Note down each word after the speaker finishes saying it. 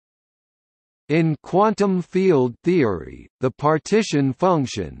In quantum field theory, the partition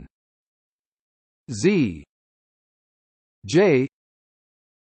function z j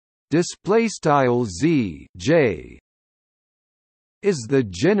 (z j) is the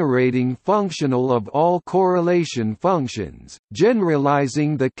generating functional of all correlation functions,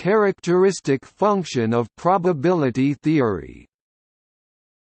 generalizing the characteristic function of probability theory.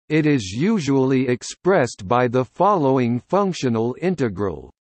 It is usually expressed by the following functional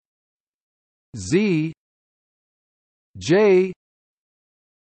integral z j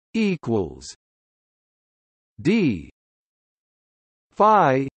equals d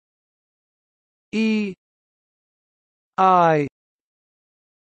phi e I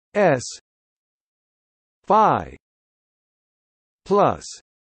s phi plus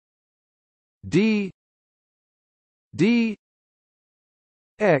d d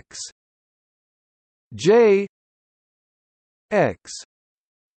x j x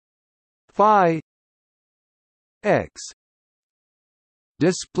phi x.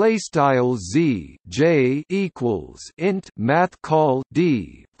 Display style z j equals int math call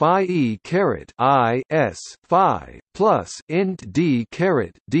d phi e caret I s phi plus int d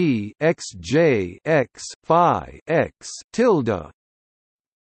caret d x j x phi x tilde,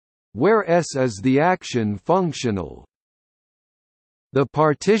 where s is the action functional. The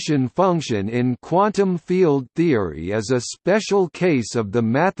partition function in quantum field theory is a special case of the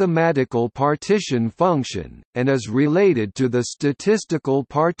mathematical partition function, and is related to the statistical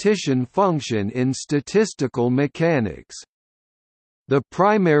partition function in statistical mechanics. The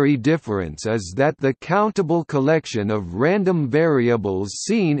primary difference is that the countable collection of random variables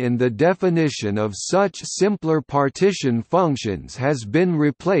seen in the definition of such simpler partition functions has been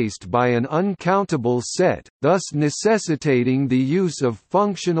replaced by an uncountable set, thus necessitating the use of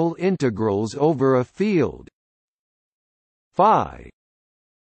functional integrals over a field phi.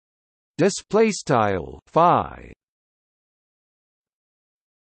 Phi.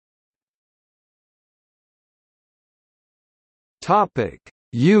 Topic: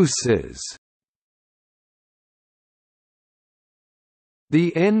 Uses.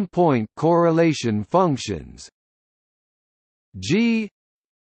 The n-point correlation functions g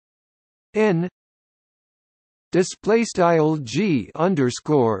n (g_n)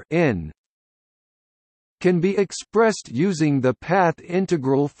 can be expressed using the path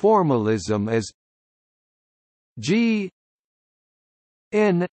integral formalism as g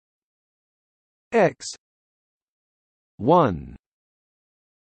n x 1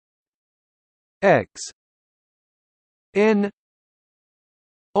 x n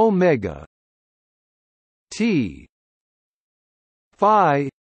omega t phi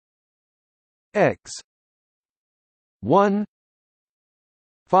x 1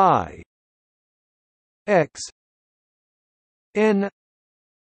 phi x n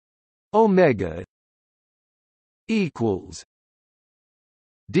omega equals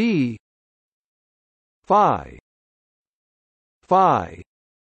d phi phi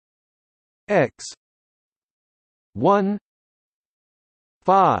x 1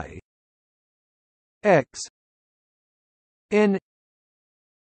 phi x n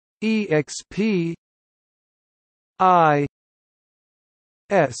exp I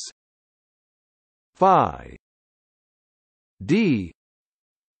s phi d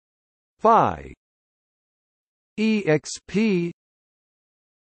phi exp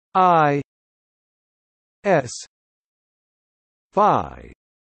I s phi.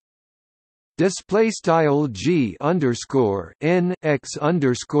 Display style g underscore n x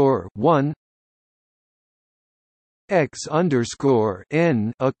underscore 1 x underscore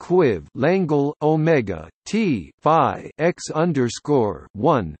n equiv Langle omega t phi x underscore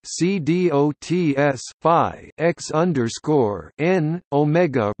 1 c dots phi x underscore n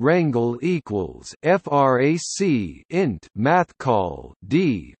omega wrangle equals frac int math call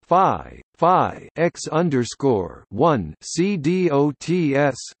d phi phi x underscore 1 c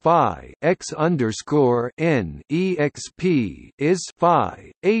dots phi x underscore n exp is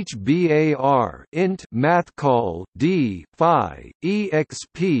phi hbar int math call d phi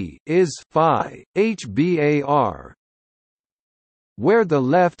exp is phi hbar, where the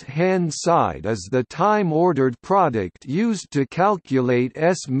left-hand side is the time-ordered product used to calculate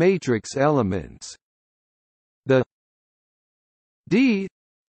S-matrix elements. The d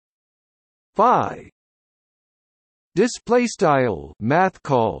phi math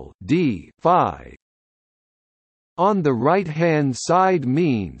call d phi on the right-hand side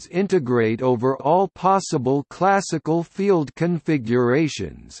means integrate over all possible classical field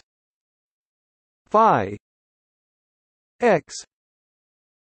configurations phi x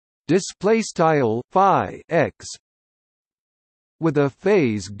phi x with a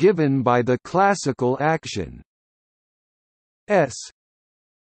phase given by the classical action s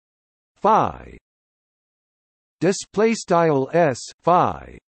phi display style s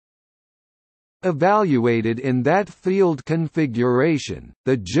phi. Evaluated in that field configuration,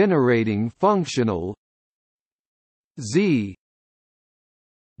 the generating functional z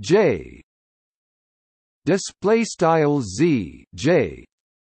j display style z j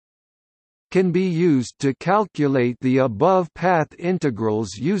can be used to calculate the above path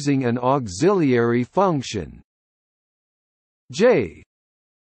integrals using an auxiliary function j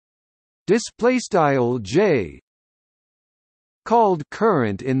display style j called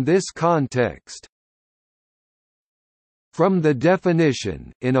current in this context. From the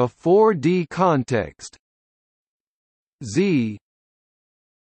definition, in a 4D context, z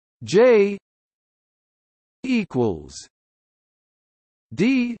j equals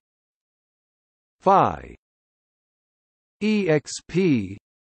d phi exp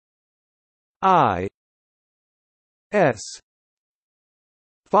I s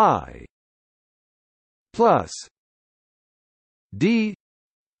phi plus d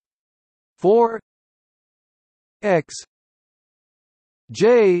 4 x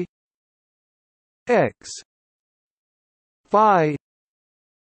j x phi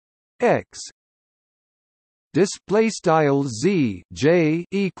x display style z j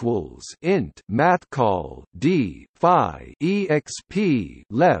equals int math call d phi exp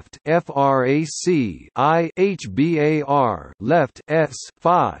left frac I hbar left s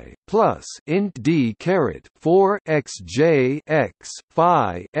phi plus int d caret 4 x j x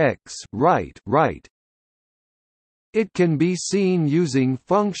phi x right. It can be seen using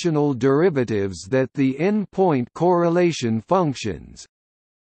functional derivatives that the endpoint correlation functions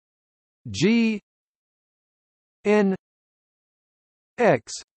g n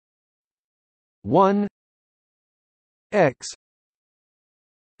x 1 x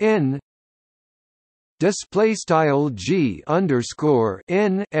n display style g underscore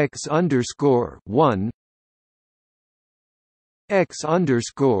n x underscore 1 x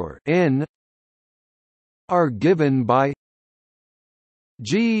underscore n are given by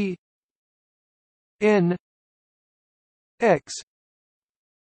g n x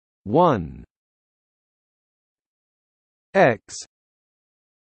 1 x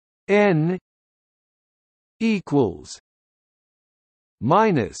n equals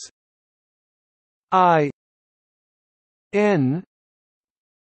minus I n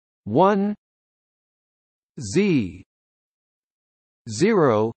 1 z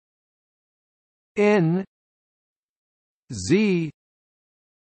 0 n z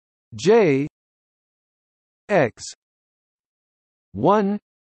j x 1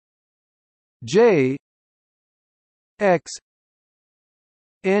 j x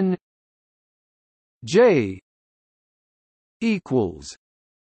n j equals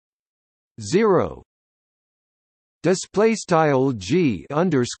 0. Display style g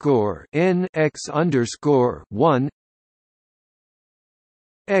underscore n x underscore 1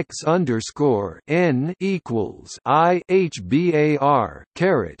 x underscore n equals I hbar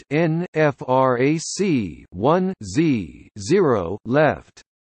caret n frac 1 z 0 left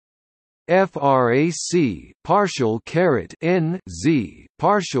frac partial caret n z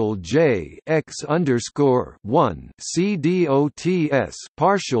partial j x underscore 1 c dots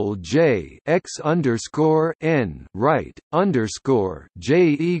partial j x underscore n right underscore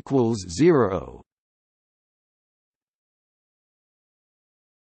j equals 0.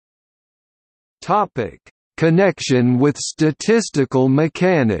 Topic: Connection with statistical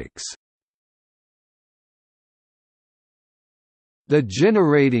mechanics. The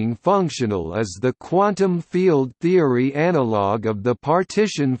generating functional is the quantum field theory analog of the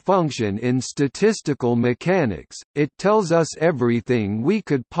partition function in statistical mechanics. It tells us everything we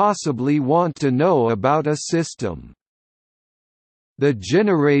could possibly want to know about a system. The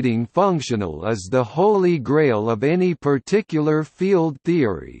generating functional is the holy grail of any particular field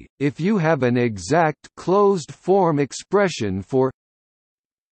theory. If you have an exact closed-form expression for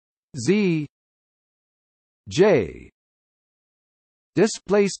z j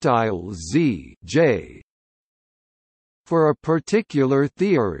displaystyle z j for a particular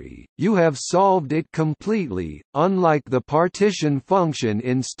theory, you have solved it completely. Unlike the partition function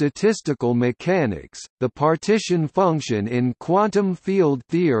in statistical mechanics, the partition function in quantum field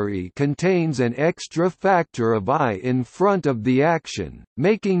theory contains an extra factor of I in front of the action,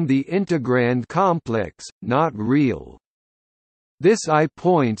 making the integrand complex, not real. This I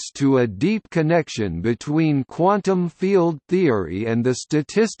points to a deep connection between quantum field theory and the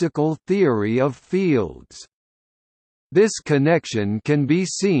statistical theory of fields. This connection can be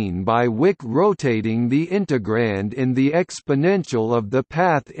seen by Wick rotating the integrand in the exponential of the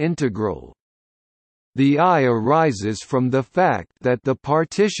path integral. The I arises from the fact that the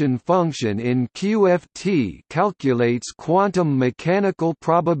partition function in QFT calculates quantum mechanical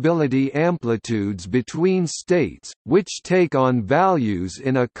probability amplitudes between states, which take on values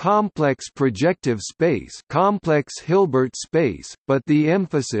in a complex projective space, complex Hilbert space, but the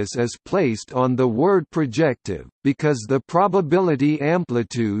emphasis is placed on the word projective, because the probability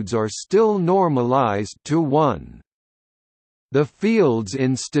amplitudes are still normalized to 1. The fields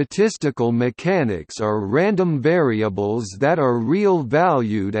in statistical mechanics are random variables that are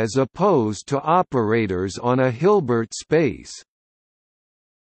real-valued as opposed to operators on a Hilbert space.